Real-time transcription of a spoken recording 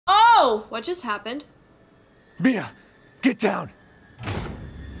Whoa! What just happened? Mia, get down!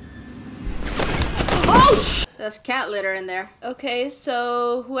 Oh! There's cat litter in there. Okay,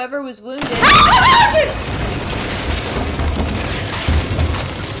 so whoever was wounded.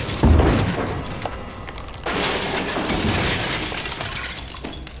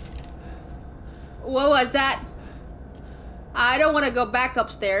 What was that? I don't want to go back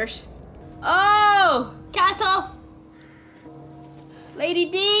upstairs. Oh! Castle!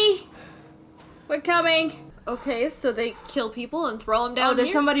 Lady D! We're coming. Okay, so they kill people and throw them down Oh, there's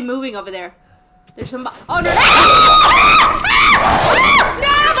here? somebody moving over there. There's somebody. Oh, no! No,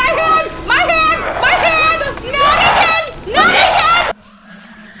 my hand! My hand! My hand! Not again! Not again!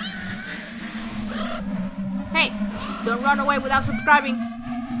 Hey, don't run away without subscribing.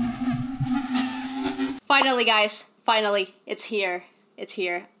 Finally, guys. Finally, it's here. It's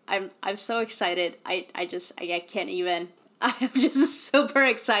here. I'm so excited. I can't even. I'm just super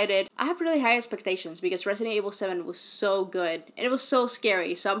excited. I have really high expectations because Resident Evil 7 was so good and it was so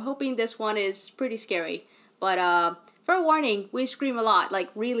scary. So I'm hoping this one is pretty scary. But for a warning, we scream a lot, like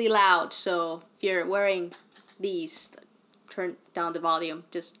really loud. So if you're wearing these, turn down the volume.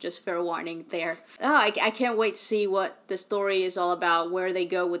 Just for a warning there. Oh, I can't wait to see what the story is all about, where they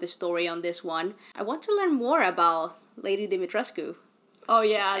go with the story on this one. I want to learn more about Lady Dimitrescu. Oh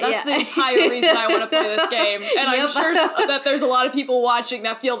yeah, that's the entire reason I want to play this game. And I'm sure that there's a lot of people watching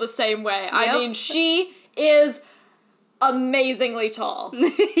that feel the same way. I mean, she is amazingly tall.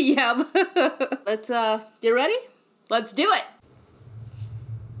 Yep. Let's, you ready? Let's do it.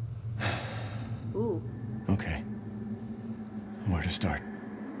 Ooh. Okay. Where to start?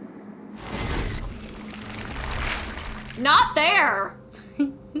 Not there.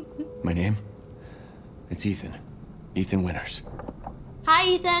 My name? It's Ethan. Ethan Winters. Hi,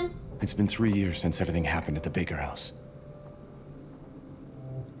 Ethan. It's been 3 years since everything happened at the Baker house.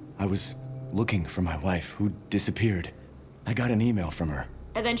 I was looking for my wife, who disappeared. I got an email from her.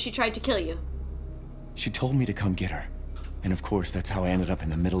 And then she tried to kill you. She told me to come get her. And of course, that's how I ended up in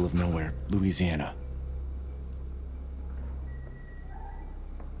the middle of nowhere, Louisiana.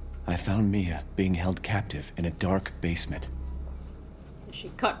 I found Mia being held captive in a dark basement. She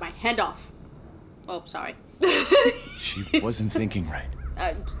cut my hand off. Oh, sorry. She wasn't thinking right.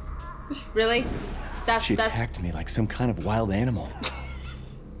 Really? She attacked me like some kind of wild animal.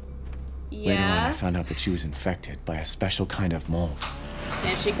 Yeah. Later on, I found out that she was infected by a special kind of mold.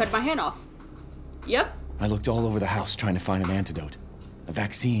 And she cut my hand off. Yep. I looked all over the house trying to find an antidote, a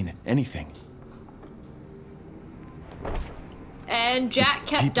vaccine, anything. And Jack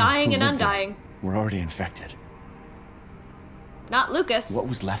kept People dying who and lived there undying. were already infected. Not Lucas. What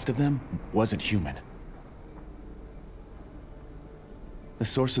was left of them wasn't human. The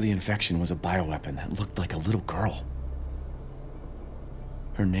source of the infection was a bioweapon that looked like a little girl.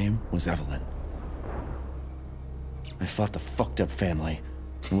 Her name was Evelyn. I fought the fucked up family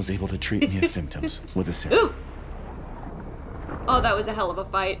and was able to treat Mia's symptoms with a serum. Ooh! Oh, that was a hell of a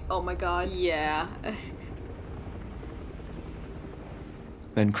fight. Oh my god. Yeah.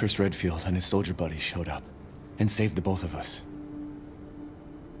 Then Chris Redfield and his soldier buddies showed up and saved the both of us.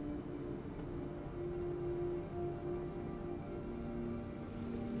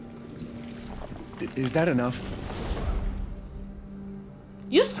 Is that enough?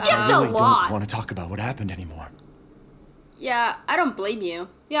 You skipped I a really lot. don't want to talk about what happened anymore. Yeah, I don't blame you.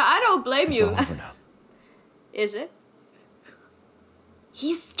 Yeah, I don't blame It's you. all over now. Is it?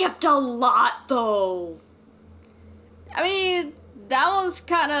 He skipped a lot, though. I mean, that was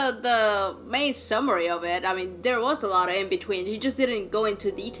kind of the main summary of it. I mean, there was a lot of in between. He just didn't go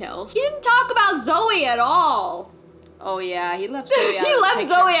into details. He didn't talk about Zoe at all. Oh yeah, he left Zoe out. He of the left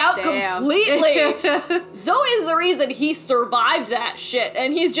picture. Zoe out Damn. completely. Zoe is the reason he survived that shit.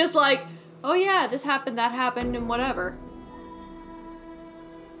 And he's just like, oh yeah, this happened, that happened, and whatever.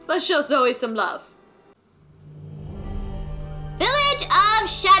 Let's show Zoe some love. Village of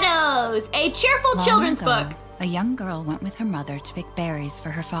Shadows, a cheerful Long children's ago, book. A young girl went with her mother to pick berries for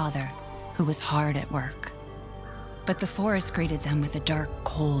her father, who was hard at work. But the forest greeted them with a dark,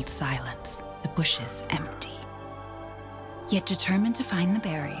 cold silence, the bushes empty. Yet determined to find the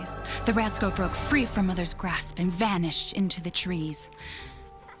berries, the rascal broke free from Mother's grasp and vanished into the trees.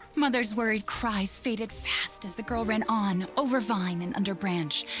 Mother's worried cries faded fast as the girl ran on, over vine and under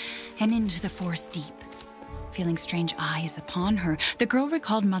branch, and into the forest deep. Feeling strange eyes upon her, the girl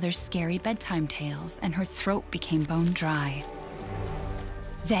recalled Mother's scary bedtime tales, and her throat became bone dry.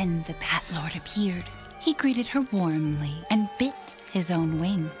 Then the Bat Lord appeared. He greeted her warmly and bit his own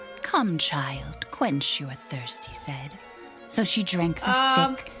wing. "Come, child, quench your thirst," he said. So she drank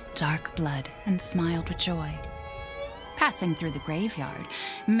the thick, dark blood and smiled with joy. Passing through the graveyard,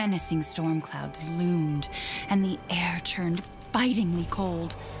 menacing storm clouds loomed, and the air turned bitingly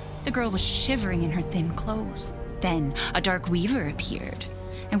cold. The girl was shivering in her thin clothes. Then a dark weaver appeared,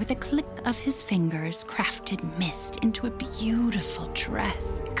 and with a click of his fingers, crafted mist into a beautiful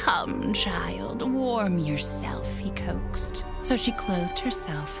dress. "Come, child, warm yourself," he coaxed. So she clothed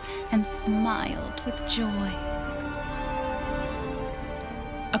herself and smiled with joy.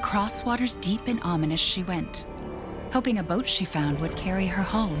 Across waters deep and ominous she went, hoping a boat she found would carry her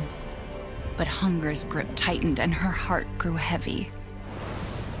home. But hunger's grip tightened and her heart grew heavy.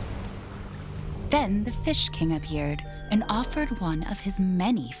 Then the Fish King appeared and offered one of his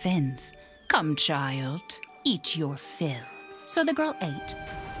many fins. "Come, child, eat your fill." So the girl ate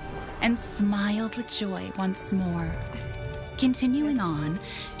and smiled with joy once more. Continuing on,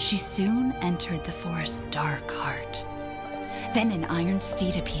 she soon entered the forest's dark heart. Then an iron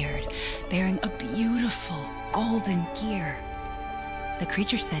steed appeared, bearing a beautiful golden gear. The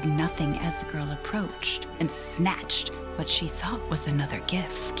creature said nothing as the girl approached and snatched what she thought was another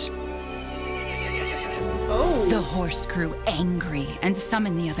gift. Oh. The horse grew angry and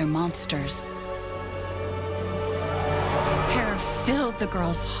summoned the other monsters. Terror filled the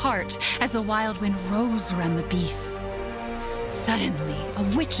girl's heart as the wild wind rose around the beasts. Suddenly, a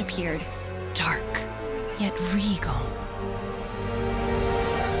witch appeared, dark yet regal.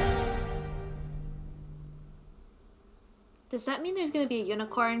 Does that mean there's gonna be a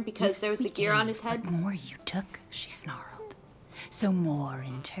unicorn because there was the gear on his head? But more you took, she snarled. So more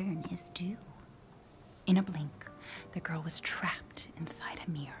in turn is due. In a blink, the girl was trapped inside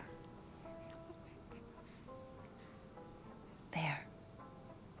a mirror. There.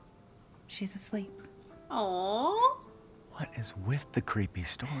 She's asleep. Aww. What is with the creepy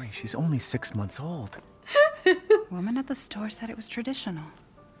story? She's only 6 months old. Woman at the store said it was traditional.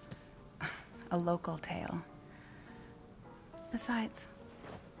 A local tale. Besides,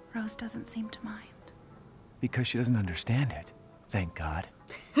 Rose doesn't seem to mind. Because she doesn't understand it. Thank God.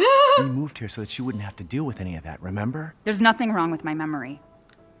 We moved here so that she wouldn't have to deal with any of that, remember? There's nothing wrong with my memory.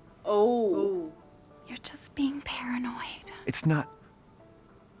 Oh. You're just being paranoid. It's not...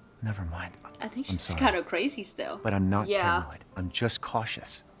 Never mind. I think I'm she's sorry. kind of crazy still. But I'm not Yeah. paranoid. I'm just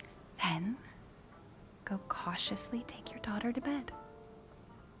cautious. Then, go cautiously take your daughter to bed.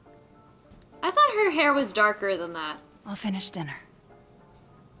 I thought her hair was darker than that. I'll finish dinner.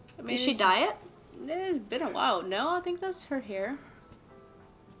 I mean, Did she dye it? It's been a while. No, I think that's her hair.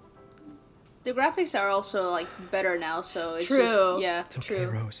 The graphics are also like better now, so it's True. just yeah. It's okay, True.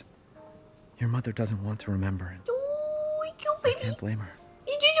 Rose. Your mother doesn't want to remember it. Oh, you I baby. can't blame her.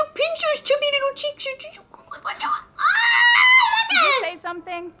 You just your pinch those chubby little cheeks. Did you say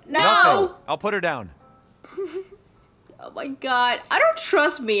something? No. Nothing. I'll put her down. Oh my god, I don't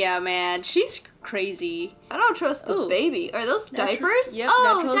trust Mia, man. She's crazy. I don't trust the Ooh. baby. Are those diapers? Yep, oh,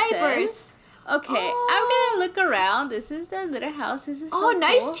 natural diapers. scent. Okay, Oh. I'm gonna look around. This is the little house. This is Oh, so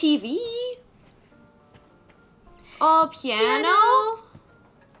nice cool. TV. Oh, piano.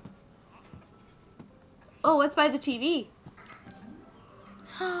 Oh, what's by the TV?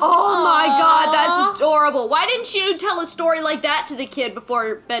 Oh my god, that's adorable. Why didn't you tell a story like that to the kid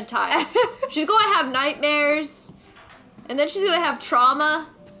before bedtime? She's going to have nightmares, and then she's going to have trauma.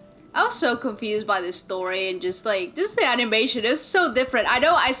 I was so confused by this story and just like this the animation is so different. I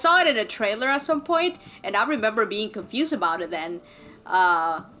know I saw it in a trailer at some point and I remember being confused about it then.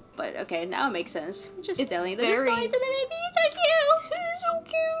 But okay, now it makes sense. I'm just It's telling the very- story to the baby. It's so cute. It's so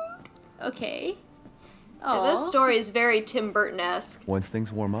cute. Okay. Oh, This story is very Tim Burton-esque. Once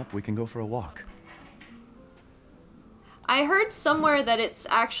things warm up, we can go for a walk. I heard somewhere that it's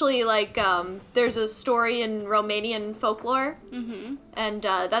actually like there's a story in Romanian folklore, and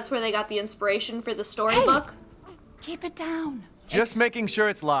that's where they got the inspiration for the storybook. Keep it down. Just making sure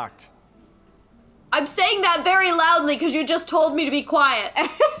it's locked. I'm saying that very loudly because you just told me to be quiet.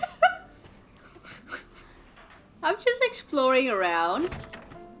 I'm just exploring around.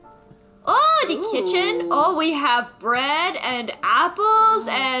 Oh, the Ooh. kitchen. Oh, we have bread and apples,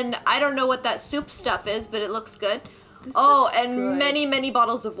 and I don't know what that soup stuff is, but it looks good. looks And good. many, many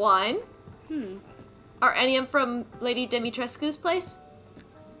bottles of wine. Are any of them from Lady Dimitrescu's place?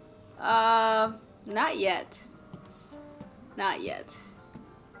 Not yet. Not yet.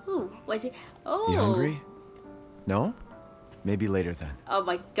 Ooh, what's it? Oh. You hungry? No? Maybe later then. Oh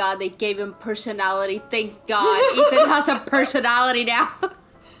my god, they gave him personality. Thank God. Ethan has a personality now.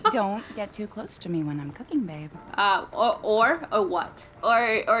 Don't get too close to me when I'm cooking, babe. Or what?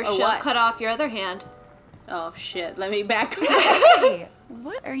 Or she'll what? cut off your other hand. Oh shit, let me back up. Hey,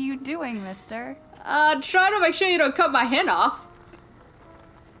 what are you doing, mister? Try to make sure you don't cut my hand off.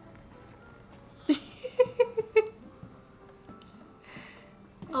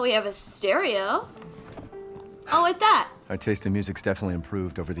 Oh, we have a stereo. Oh, at that. Our taste in music's definitely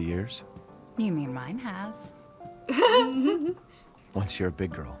improved over the years. You mean mine has? Once you're a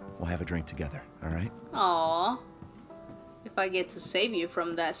big girl, we'll have a drink together, all right? Aww. If I get to save you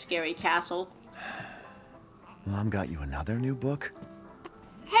from that scary castle. Mom got you another new book?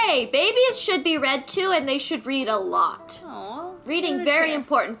 Hey, babies should be read too, and they should read a lot. Aww. Reading very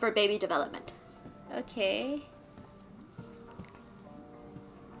important for baby development. Okay.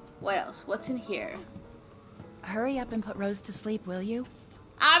 What else? What's in here? Hurry up and put Rose to sleep, will you?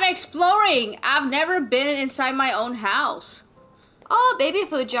 I'm exploring! I've never been inside my own house. Oh, baby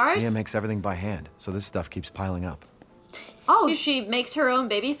food jars. Mia makes everything by hand, so this stuff keeps piling up. Oh, she makes her own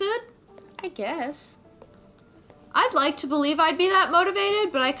baby food? I guess. I'd like to believe I'd be that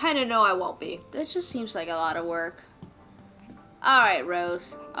motivated, but I kind of know I won't be. That just seems like a lot of work. Alright,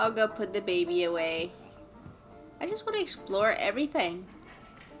 Rose. I'll go put the baby away. I just want to explore everything.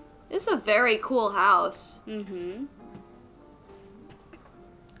 It's a very cool house. Mm-hmm.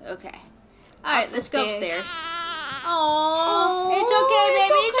 Okay. Alright, let's go upstairs. Oh, it's okay,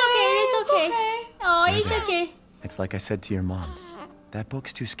 baby. It's okay. Oh, it's okay. It's like I said to your mom. That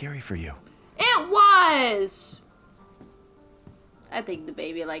book's too scary for you. It was! I think the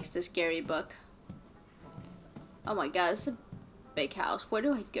baby likes the scary book. Oh my god, it's a big house. Where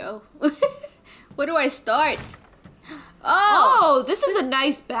do I go? Where do I start? Oh, this is a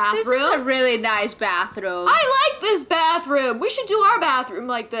nice bathroom. This is a really nice bathroom. I like this bathroom. We should do our bathroom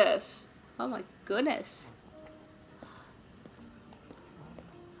like this. Oh my goodness.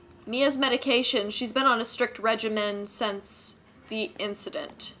 Mia's medication. She's been on a strict regimen since the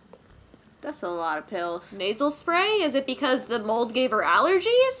incident. That's a lot of pills. Nasal spray? Is it because the mold gave her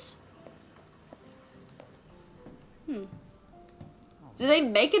allergies? Do they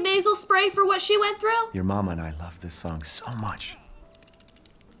make a nasal spray for what she went through? Your mama and I love this song so much.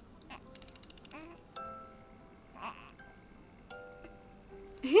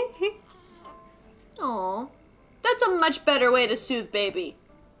 Aw. That's a much better way to soothe baby.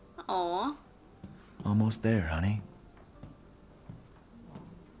 Aw. Almost there, honey.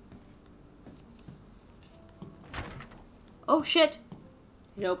 Oh shit.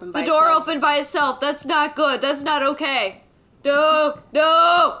 It opened by The door itself. opened by itself. That's not good. That's not okay. No,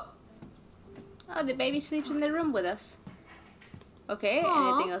 no. Oh, the baby sleeps in the room with us. Okay,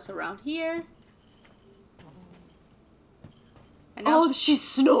 Aw. anything else around here? I know, Oh, she's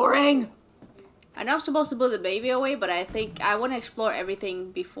snoring. I know I'm supposed to put the baby away, but I think I want to explore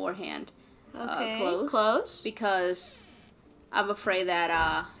everything beforehand. Okay, Close. Because I'm afraid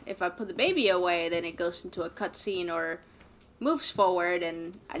that if I put the baby away, then it goes into a cutscene or moves forward,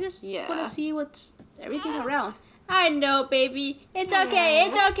 and I just want to see what's everything around. I know, baby. It's okay.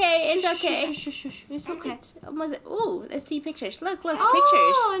 It's okay. It's okay. Shh. It's okay. It's almost. Ooh, let's see pictures. Look, pictures.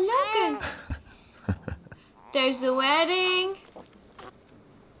 Oh, look. There's a wedding.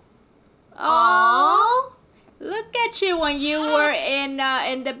 Oh, look at you when you were in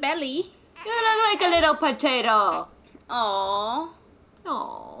the belly. You look like a little potato. Oh,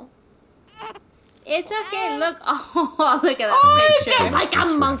 Oh. it's okay. Look. Oh, look at that Oh, picture. just like a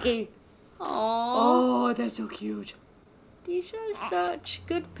monkey. Oh, Oh, that's so cute. these are such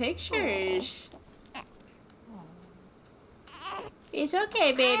good pictures. It's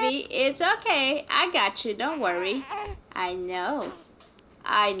okay, baby. It's okay. I got you. Don't worry. I know.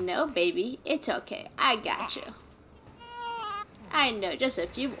 I know, baby. It's okay. I got you. I know. Just a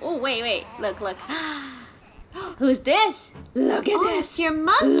few. Oh, wait. Look. Who's this? Look at this. It's your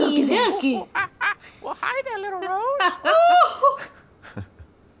monkey. Look at this. Monkey. Well, hi there, little Rose.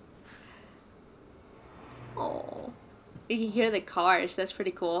 Oh. You can hear the cars. That's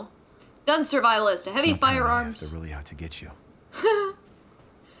pretty cool. Gun survivalist, It's heavy not gonna firearms. They're really out to get you.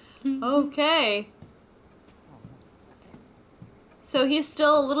 Okay. So he's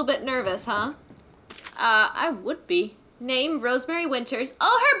still a little bit nervous, huh? I would be. Name Rosemary Winters.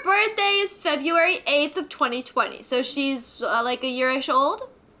 Oh, her birthday is February 8th of 2020. So she's like a year-ish old.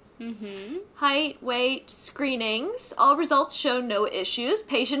 Mm-hmm. Height, weight, screenings. All results show no issues.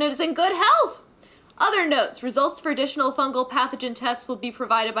 Patient is in good health. Other notes. Results for additional fungal pathogen tests will be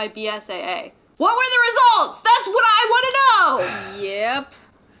provided by BSAA. What were the results? That's what I want to know! Yep.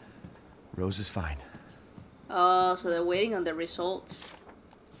 Rose is fine. Oh, so they're waiting on the results.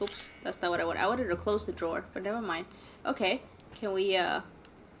 Oops, that's not what I wanted. I wanted to close the drawer, but never mind. Okay, can we,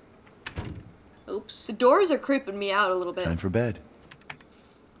 Oops. The doors are creeping me out a little bit. Time for bed.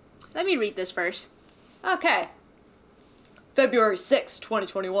 Let me read this first. Okay. February 6th,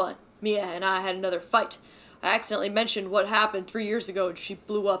 2021. Mia and I had another fight. I accidentally mentioned what happened 3 years ago and she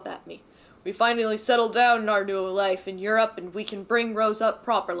blew up at me. We finally settled down in our new life in Europe and we can bring Rose up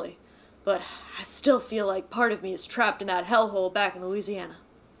properly. But I still feel like part of me is trapped in that hellhole back in Louisiana.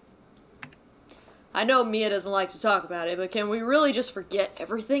 I know Mia doesn't like to talk about it, but can we really just forget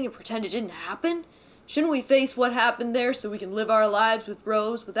everything and pretend it didn't happen? Shouldn't we face what happened there so we can live our lives with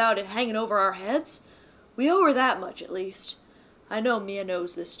Rose without it hanging over our heads? We owe her that much, at least. I know Mia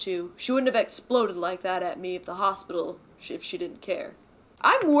knows this, too. She wouldn't have exploded like that at me at the hospital if she didn't care.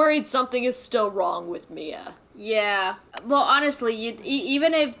 I'm worried something is still wrong with Mia. Yeah. Well, honestly,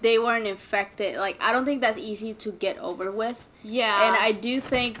 even if they weren't infected, like, I don't think that's easy to get over with. Yeah. And I do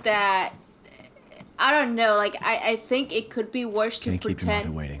think that, I don't know, like, I think it could be worse to Can't pretend. keep your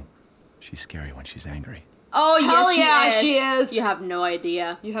mother waiting. She's scary when she's angry. Oh, Hell yes, yeah, she is. You have no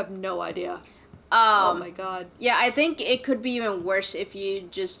idea. You have no idea. Oh my god. Yeah, I think it could be even worse if you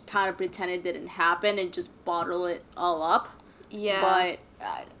just kind of pretend it didn't happen and just bottle it all up. Yeah. But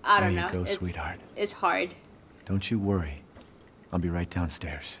I don't know. There you go, sweetheart. It's hard. Don't you worry. I'll be right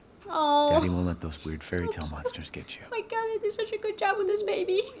downstairs. Oh. Daddy won't let those weird fairy tale monsters get you. Oh my god, they did such a good job with this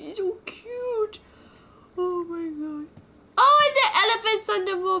baby. He's so cute. Oh my god. Oh, and the elephants on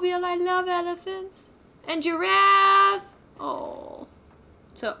the mobile. I love elephants. And giraffe. Oh.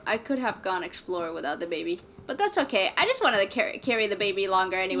 So I could have gone explore without the baby. But that's okay. I just wanted to carry the baby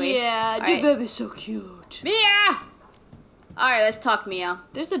longer anyways. Yeah, the right. baby's so cute. Mia! Alright, let's talk, Mia.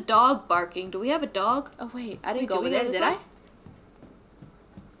 There's a dog barking. Do we have a dog? Oh wait, I didn't Wait, go did over we go there, this did way?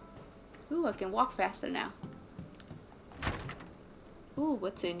 I? Ooh, I can walk faster now. Ooh,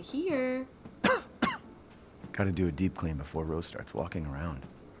 what's in here? Gotta do a deep clean before Rose starts walking around.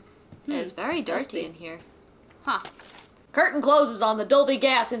 It's very dirty dusty. in here. Huh. Curtain closes on the Dulvey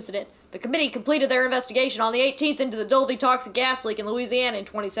gas incident. The committee completed their investigation on the 18th into the Dulvey toxic gas leak in Louisiana in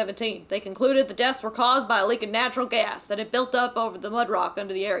 2017. They concluded the deaths were caused by a leak of natural gas that had built up over the mud rock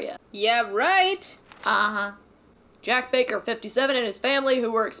under the area. Yeah, right. Uh-huh. Jack Baker, 57, and his family,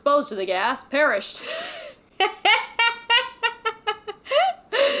 who were exposed to the gas, perished.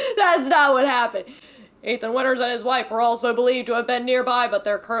 That's not what happened. Ethan Winters and his wife were also believed to have been nearby, but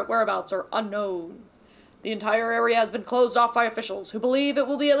their current whereabouts are unknown. The entire area has been closed off by officials, who believe it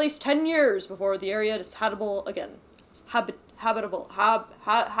will be at least 10 years before the area is habitable again.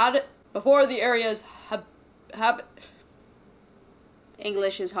 Before the area is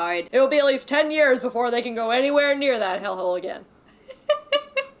English is hard. It will be at least 10 years before they can go anywhere near that hellhole again.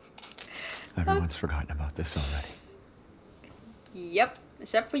 Everyone's forgotten about this already. Yep,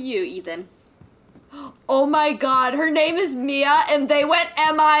 except for you, Ethan. Oh my god, her name is Mia, and they went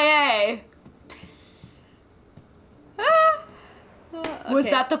MIA. Okay. Was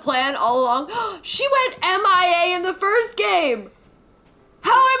that the plan all along? She went MIA in the first game!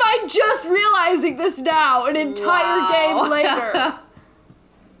 How am I just realizing this now, an entire game later?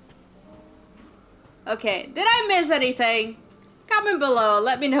 Okay, did I miss anything? Comment below,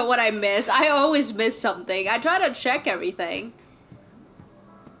 let me know what I missed. I always miss something. I try to check everything.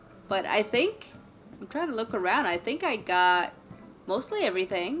 But I think, I'm trying to look around, I think I got mostly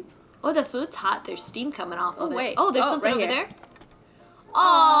everything. Oh, the food's hot. There's steam coming off of wait. it. Oh, there's Oh, something right over here. there.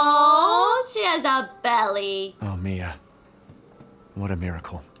 Oh, she has a belly. Oh, Mia. What a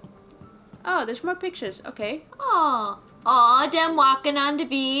miracle. Oh, there's more pictures, okay. Oh, them walking on the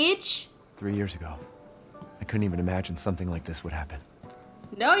beach. 3 years ago, I couldn't even imagine something like this would happen.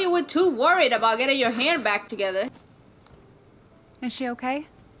 No, you were too worried about getting your hand back together. Is she okay?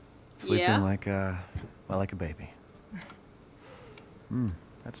 Sleeping Yeah. like a baby.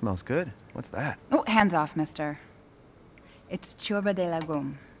 That smells good. What's that? Oh, hands off, mister. It's churba de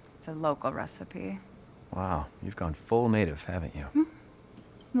legume. It's a local recipe. Wow, you've gone full native, haven't you?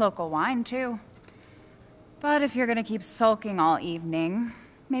 Local wine, too. But if you're gonna keep sulking all evening,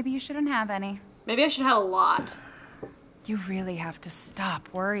 maybe you shouldn't have any. Maybe I should have a lot. You really have to stop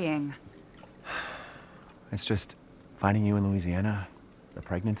worrying. It's just finding you in Louisiana, the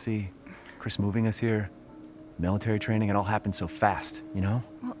pregnancy, Chris moving us here, military training, it all happened so fast, you know?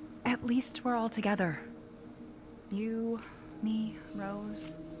 Well, at least we're all together. You, me,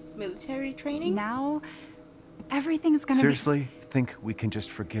 Rose. Military training? Now, everything's gonna Seriously? Think we can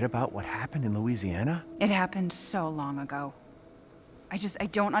just forget about what happened in Louisiana? be... It happened so long ago. I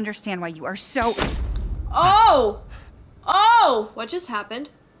don't understand why you are so... Oh! Oh! What just happened?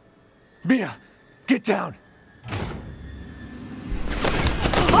 Mia, get down!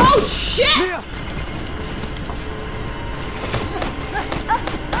 Oh, shit! Mia!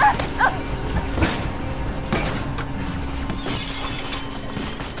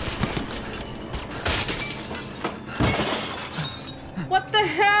 What the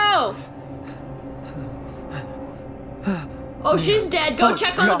hell? Oh, she's dead. Go Oh,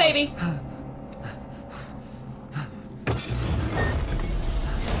 check on the God. baby.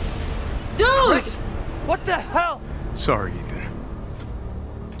 What the hell? Sorry, Ethan.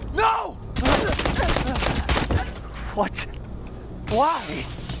 No! What? Why?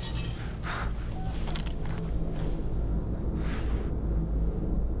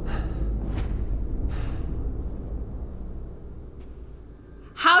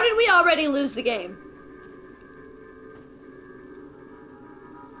 How did we already lose the game?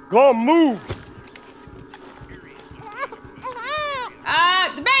 Go move!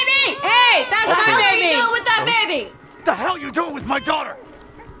 The baby! Hey, that's What the hell my are you baby! doing with that baby? What the hell are you doing with my daughter?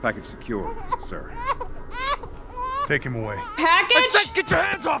 Package secure, sir. Take him away. Package? I said get your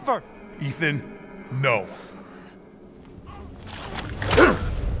hands off her! Ethan, no.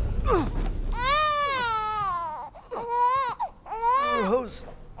 Rose.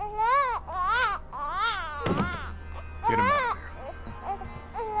 Get him out of there.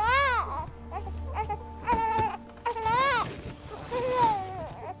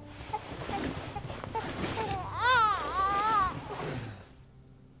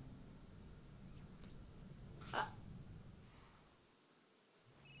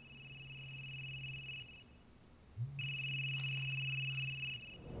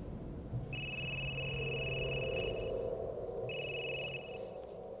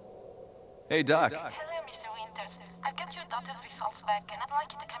 Hey, Doc. Hello, Mr. Winters. I've got your daughter's results back, and I'd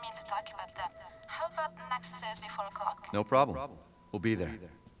like you to come in to talk about them. How about next Thursday, 4 o'clock? No problem. We'll be there.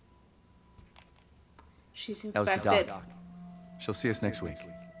 She's That was the infected. doc. She'll see us next week.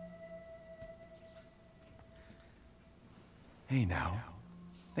 Hey, now.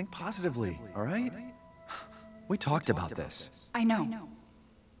 Think positively, all right? We talked about this. I know.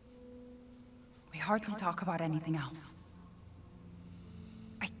 We hardly talk about anything else.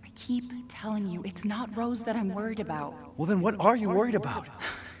 I keep telling you, it's not Rose that I'm worried about. Well, then what are you worried about?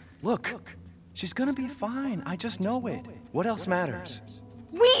 Look, she's gonna be fine. I just know it. What else matters?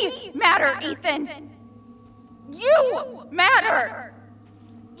 We matter, Ethan! You matter!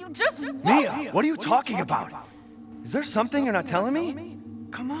 You just Mia, what are you talking about? Is there something you're not telling me?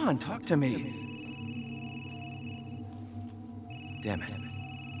 Come on, talk to me. Damn it.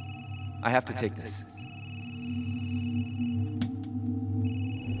 I have to take this.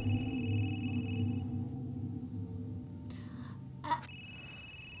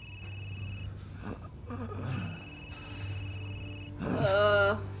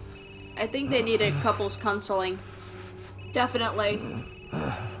 I think they need a couples counseling. Definitely.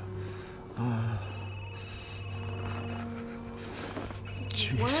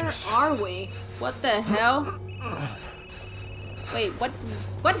 Jesus. Where are we? What the hell? Wait,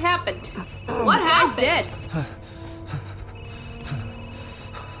 what happened? What He's happened? dead.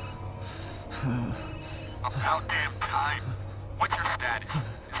 About damn time. What's your status?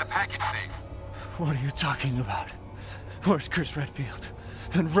 Is the package safe? What are you talking about? Where's Chris Redfield?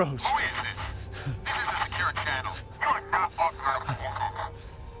 And Rose? Who is this? This is a secure channel. You are not authorized.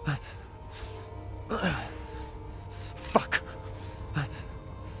 Fuck.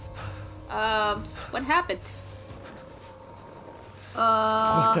 What happened?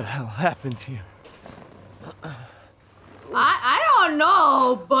 What the hell happened here? I don't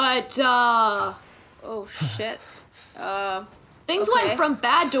know, but Oh shit. things Okay. went from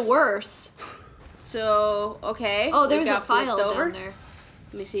bad to worse. So okay. Oh, we there's a got file flipped over. down there.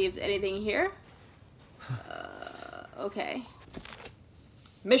 Let me see if anything here. Okay.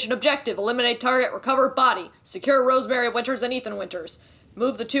 Mission objective: eliminate target, recover body, secure Rosemary Winters and Ethan Winters.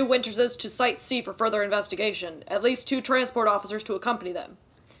 Move the two Winterses to Site C for further investigation. At least 2 transport officers to accompany them.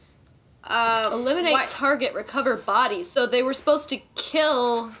 Eliminate what? target, recover body. So they were supposed to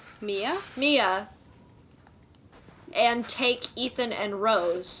kill Mia? Mia and take Ethan and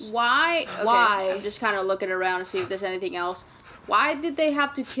Rose. Why? Okay, Why? I'm just kind of looking around to see if there's anything else. Why did they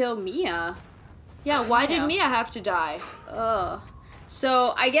have to kill Mia? Yeah, why did Yeah. Mia have to die?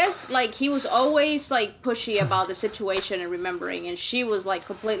 So I guess like he was always like pushy about the situation and remembering, and she was like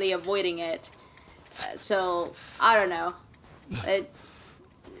completely avoiding it. So I don't know.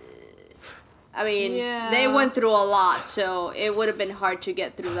 I mean, Yeah. they went through a lot, so it would have been hard to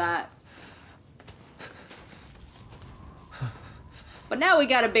get through that. But now we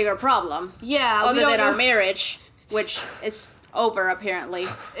got a bigger problem. Yeah, we Other don't than our know- marriage, which is over apparently.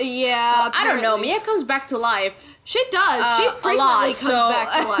 Yeah, I don't know. apparently. Mia comes back to life. She does. She a frequently lot, comes so-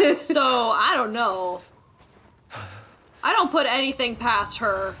 back to life. So I don't know. I don't put anything past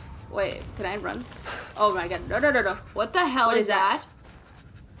her. Wait, can I run? Oh my god. No. What the hell What is is that?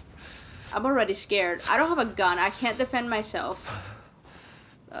 that? I'm already scared. I don't have a gun. I can't defend myself.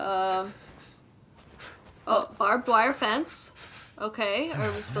 Oh, barbed wire fence. Okay,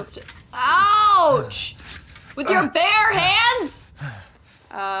 are we supposed to... Ouch! With your bare hands?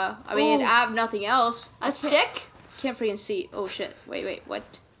 I mean, Ooh. I have nothing else. A stick? Can't freaking see. Oh shit. Wait, what?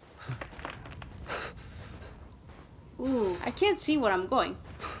 Ooh, I can't see where I'm going.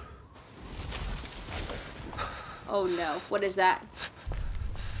 Oh no, what is that?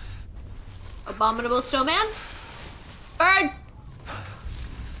 Abominable snowman? Bird!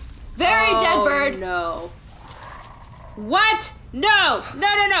 Very dead bird. No. What? No!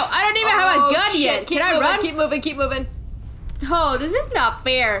 I don't even have a gun shit. yet. Keep Can I moving, run? Keep moving. Oh, this is not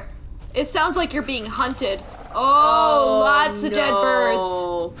fair. It sounds like you're being hunted. Oh, lots of dead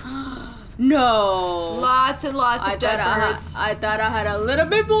birds. No. Lots and lots of dead birds. I thought I had a little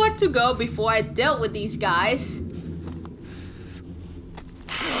bit more to go before I dealt with these guys.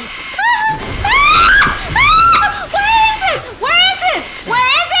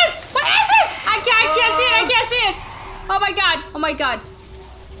 I can't see it. Oh my god.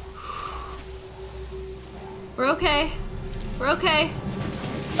 We're okay. What is it?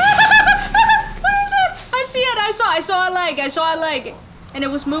 I see it. I saw a leg. And it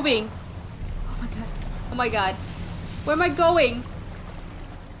was moving. Oh my god. Where am I going?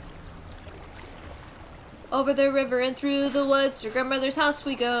 Over the river and through the woods to grandmother's house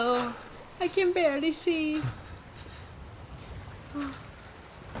we go. I can barely see.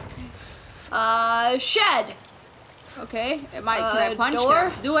 Shed. Okay. Can I punch? Door?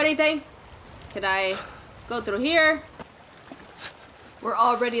 Can I do anything? Can I go through here? We're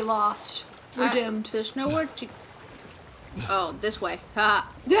already lost. We're doomed. There's nowhere to... Oh, this way. Haha.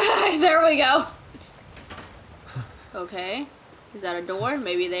 There we go. Okay. Is that a door?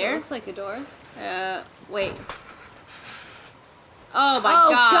 Maybe there? It looks like a door. Wait. Oh my god.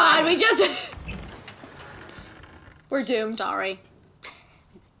 Oh god, we just... We're doomed. Sorry.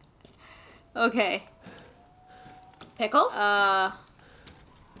 Okay. Pickles? Bag?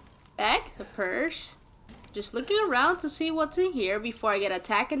 A purse. Just looking around to see what's in here before I get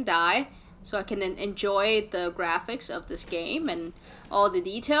attacked and die, so I can enjoy the graphics of this game and all the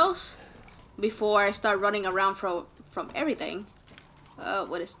details before I start running around from everything.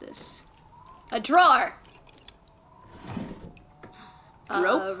 What is this? A drawer.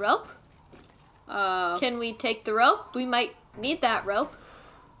 Rope? Rope? Can we take the rope? We might need that rope.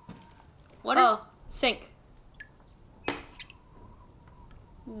 What? Oh, sink.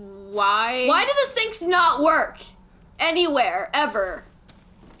 Why? Why do the sinks not work? Anywhere, ever.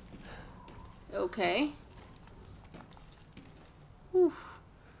 Okay. Whew.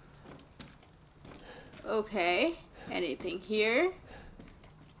 Okay. Anything here?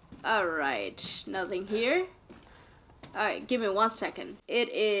 Alright. Nothing here. Alright, give me 1 second. It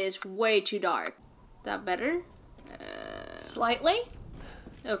is way too dark. That better? Slightly?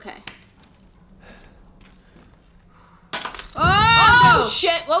 Okay. Oh, no!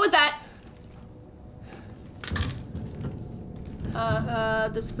 shit! What was that?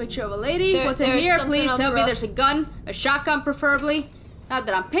 There's a picture of a lady. There- What's in there's here? something Please on the tell me roof. there's a gun. A shotgun, preferably. Not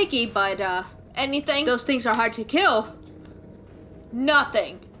that I'm picky, but, Anything? those things are hard to kill.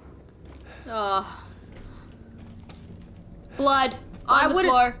 Nothing. Blood Why on the would it-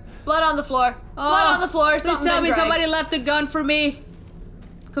 floor. Blood on the floor. Blood on the floor. Please Something tell been me dragged. somebody left a gun for me.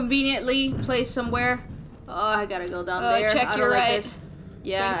 Conveniently placed somewhere. Oh, I gotta go down there. Check I don't your like right. this.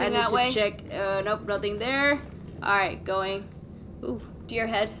 Yeah, Same thing I need that to way. check. Nope, nothing there. Alright, going. Ooh, Deer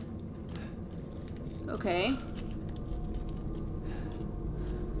head. okay.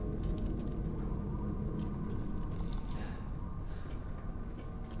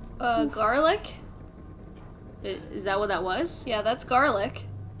 Garlic? Is that what that was? Yeah, that's garlic.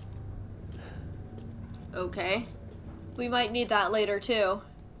 Okay. We might need that later, too.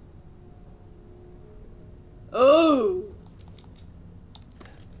 Oh!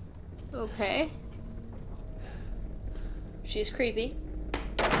 Okay. She's creepy.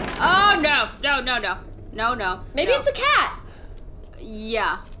 Oh, no. No. Maybe no. it's a cat.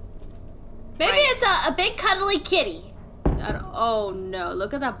 Yeah. Maybe Right. it's a big cuddly kitty. Oh, no.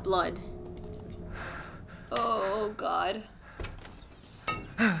 Look at that blood. Oh, God.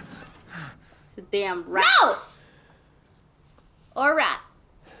 It's a damn rat. Mouse! Or rat.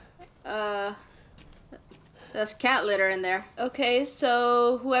 There's cat litter in there. Okay,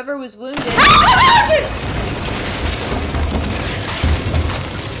 so whoever was wounded...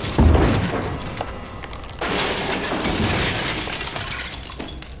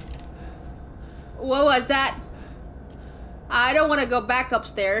 What was that? I don't want to go back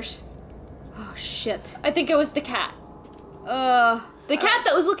upstairs. Oh, shit. I think it was the cat. The The cat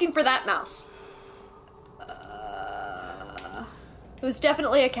that was looking for that mouse. It was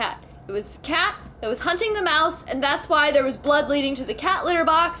definitely a cat. It was a cat that was hunting the mouse, and that's why there was blood leading to the cat litter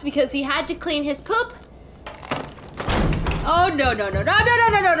box, because he had to clean his poop. Oh no no no no no no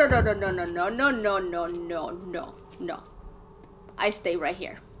no no no no no no no no no no no no no. I stay right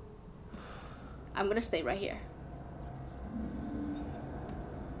here. I'm gonna stay right here.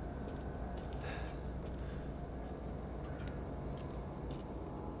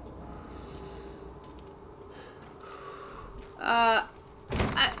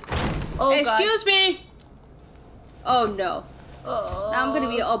 Oh, excuse me. Oh no. Oh. Now I'm gonna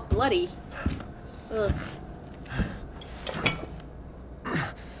be all bloody. Ugh.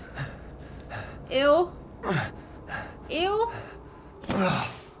 Ew. Ew.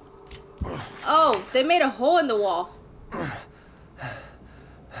 Oh, they made a hole in the wall.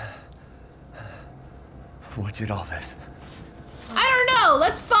 What did all this? I don't know.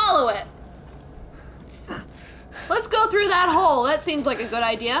 Let's follow it. Let's go through that hole. That seems like a good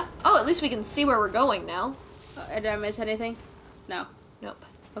idea. Oh, at least we can see where we're going now. Did I miss anything? No. Nope.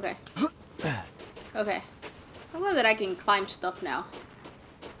 Okay. Okay. I'm glad that I can climb stuff now.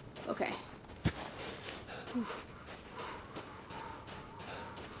 Okay.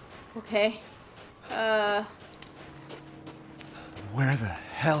 Okay. Where the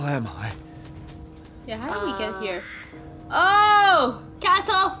hell am I? Yeah, how did we get here? Oh!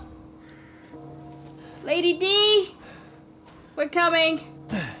 Castle! Lady D! We're coming!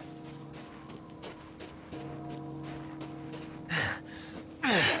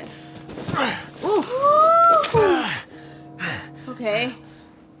 Okay.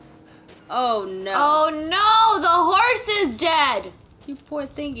 Oh no. Oh no! The horse is dead! You poor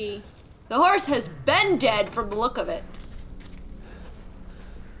thingy. The horse has been dead from the look of it.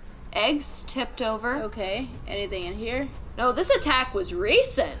 Eggs tipped over. Okay. Anything in here? No, this attack was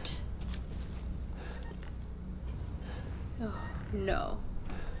recent. Oh no.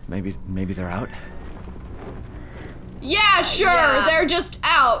 Maybe they're out? Yeah, sure. Yeah. They're just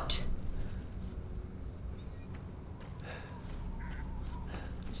out.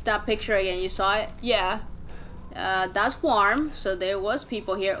 Stop picture again. You saw it? Yeah. That's warm. So there was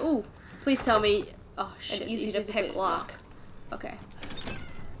people here. Ooh. Please tell me. Oh shit. An easy to pick lock. Okay.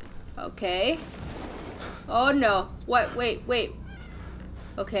 Okay. Oh no. What? Wait.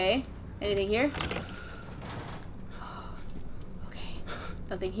 Okay. Anything here? Okay.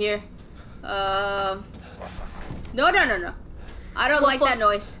 Nothing here. No. I don't like that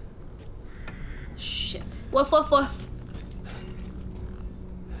noise. Shit. Woof, woof, woof.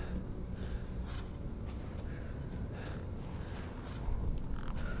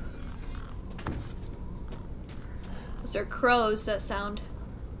 Those are crows that sound.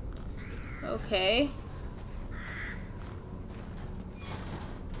 Okay.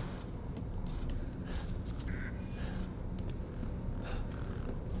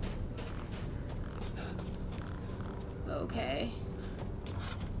 Okay.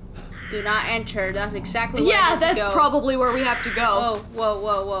 Do not enter. That's exactly where I Yeah, have to that's go. probably where we have to go.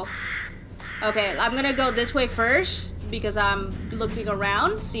 Whoa. Okay, I'm gonna go this way first because I'm looking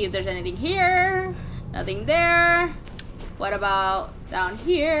around, see if there's anything here. Nothing there. What about down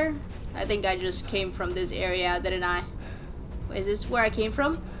here? I think I just came from this area, didn't I? Is this where I came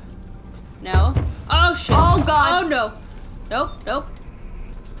from? No. Oh shit. Oh god. Oh no. Nope.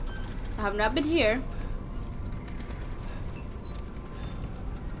 I have not been here.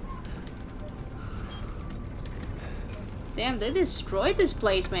 Damn, they destroyed this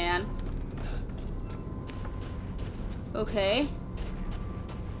place, man. Okay.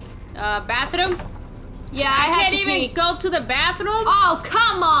 Bathroom? Yeah, I have Can't to even pee. go to the bathroom? Oh,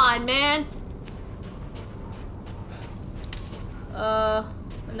 come on, man.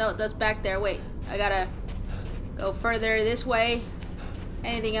 No, that's back there. Wait, I gotta go further this way.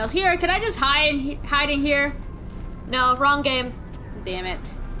 Anything else here? Can I just hide in here? No, wrong game. Damn it.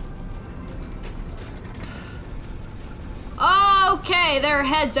 Okay, there are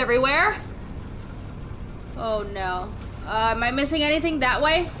heads everywhere. Oh no. Am I missing anything that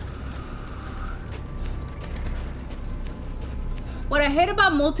way? What I hate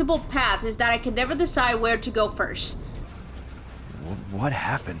about multiple paths is that I can never decide where to go first. What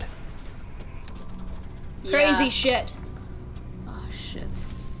happened? Crazy Yeah. shit. Oh shit.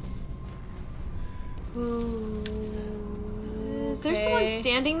 Ooh. Is there someone Okay.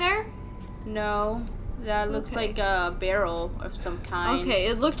 standing there? No. That looks Okay. like a barrel of some kind. Okay,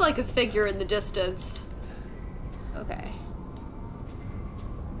 it looked like a figure in the distance. Okay.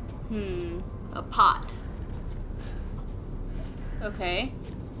 A pot. Okay.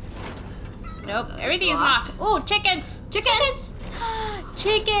 Nope. Everything is locked. locked. Oh, chickens! Chickens?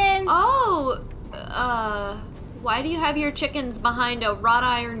 Chickens! Oh, why do you have your chickens behind a wrought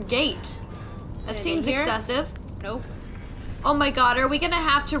iron gate? That Anything seems here? excessive. Nope. Oh my god, are we gonna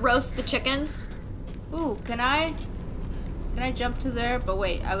have to roast the chickens? Ooh, can I? Can I jump to there? But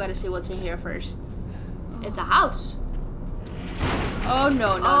wait, I gotta see what's in here first. It's a house. Oh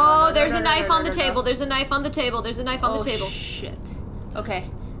no, no. Oh, no, there's a knife on the table. There's a knife on the table. There's a knife on the table. Shit. Okay.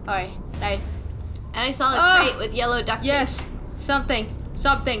 Alright. Knife. And I saw a crate with yellow duct tape. Yes. Something.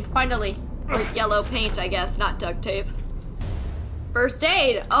 Something. Finally. Or yellow paint, I guess, not duct tape. First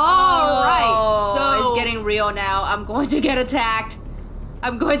aid. All right. So it's getting real now. I'm going to get attacked.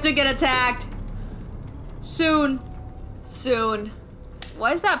 I'm going to get attacked. Soon. Soon.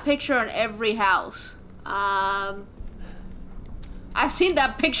 Why is that picture on every house? I've seen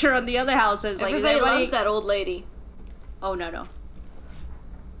that picture on the other houses. Like, everybody loves that old lady. Oh no no.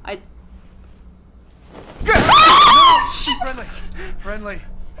 Friendly. Friendly.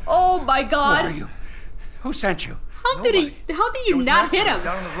 Oh my God. Who are you? Who sent you? How did you was not an hit accident him?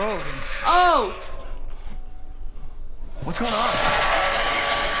 down the road. And... Oh. What's going on?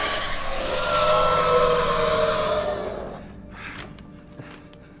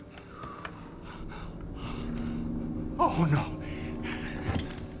 Oh no.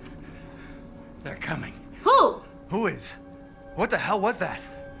 They're coming. Who? Who is? What the hell was that?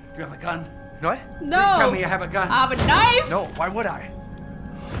 You have a gun? What? No. Please tell me you have a gun. I have a knife? No, why would I?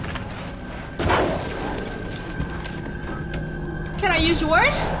 Can I use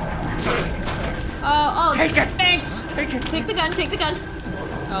yours? Oh, Take it! Thanks! Take it! Take the gun, take the gun.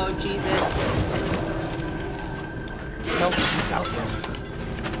 Oh, Jesus. No, he's out there.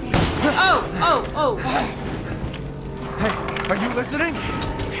 Oh! Hey, are you listening?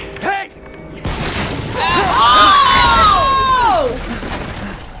 Hey! Oh!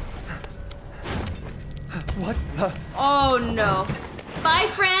 What the? Oh, no. Bye,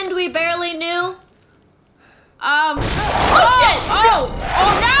 friend, we barely knew. Oh, shit! Oh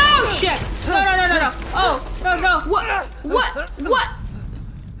no! Shit! No! Oh, no! What?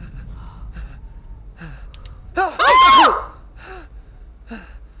 Oh!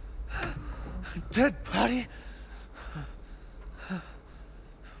 Dead body?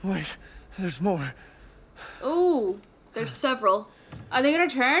 Wait, there's more. Ooh. There's several. Are they gonna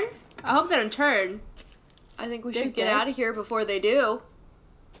turn? I hope they don't turn. I think we They're should get dead. out of here before they do.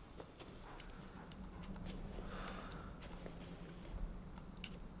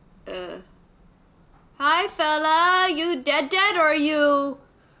 Hi, fella. You dead or are you...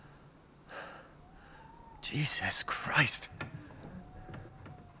 Jesus Christ.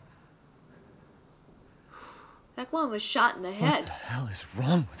 That one was shot in the head. What the hell is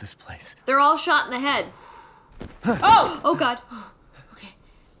wrong with this place? They're all shot in the head. Oh God. Okay.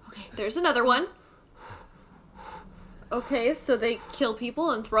 There's another one. Okay, so they kill people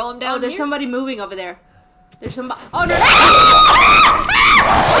and throw them down Oh, there's here? somebody moving over there. There's somebody. Oh no! No! My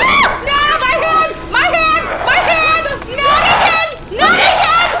hand! My hand! My hand! Not again! Not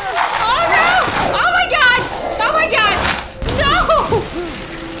again! Oh no! Oh my God! Oh my God! No!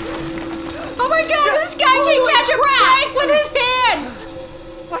 Oh my God! This guy can catch a break with his hand!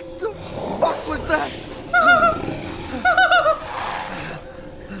 What the fuck was that?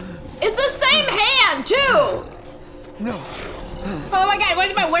 It's the same hand, too! No. Oh my God!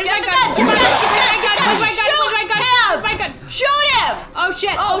 Where's my gun? Where's my gun? Shoot him! Oh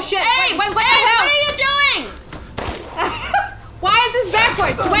shit! Oh shit! Hey! Wait, what the Hey, hell? what are you doing? Why is this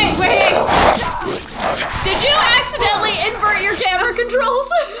backwards? Wait! Did you accidentally invert your camera controls?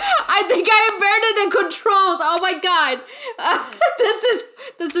 I think I inverted the controls. Oh my God!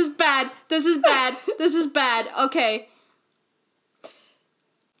 This is bad. This is bad. Okay.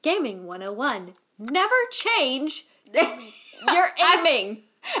 Gaming 101. Never change your aiming.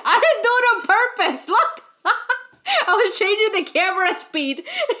 I didn't do it on purpose. Look, I was changing the camera speed.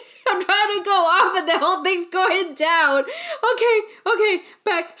 I'm trying to go up, and the whole thing's going down. Okay.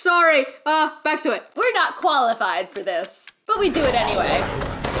 Back. Sorry. Back to it. We're not qualified for this, but we do it anyway.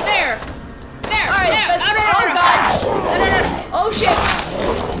 There. All right. There. But, No. God. No. Oh shit.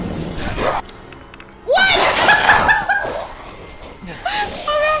 What?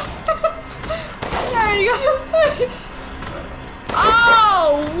 There you go.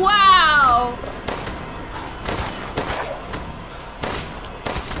 Oh, wow.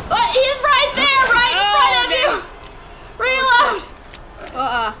 But he's right there, right in front of you. Reload.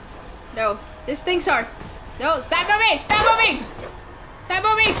 No. These things are. No. Stop moving.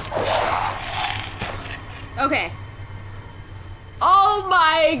 Okay. Oh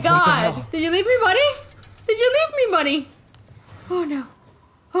my God. Did you leave me money? Oh no.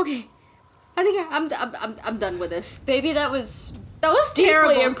 Okay. I think I'm done with this. Baby, that was terrible.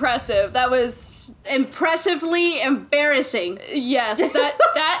 deeply impressive. That was Impressively embarrassing. yes.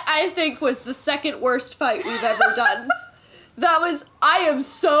 That I think was the second worst fight we've ever done. I am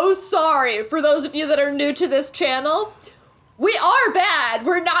so sorry for those of you that are new to this channel. We are bad.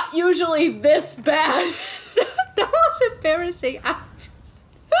 We're not usually this bad. That was embarrassing. That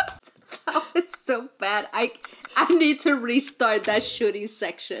was so bad. I need to restart that shooting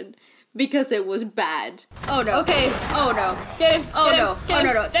section because it was bad. Oh no. Okay. Oh no. Get him. Oh get no. him, Oh get no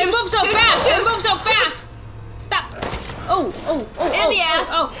him. no. They Shoot, move so shoot, fast. shoot, They move so shoot. fast. Stop. Oh. In the ass.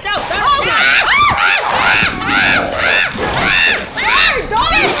 Oh no.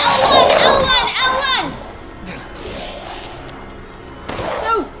 Darn! L1.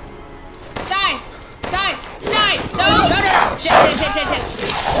 No. Die. No. Shit.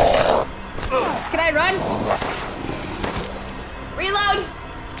 Can I run? Reload.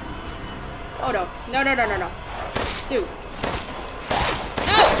 Oh no. No. Dude.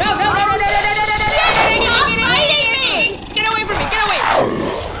 No. Stop fighting me! Get away from me. Get away.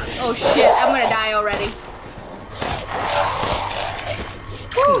 Oh shit. I'm gonna die already.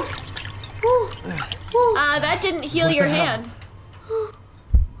 That didn't heal your hand.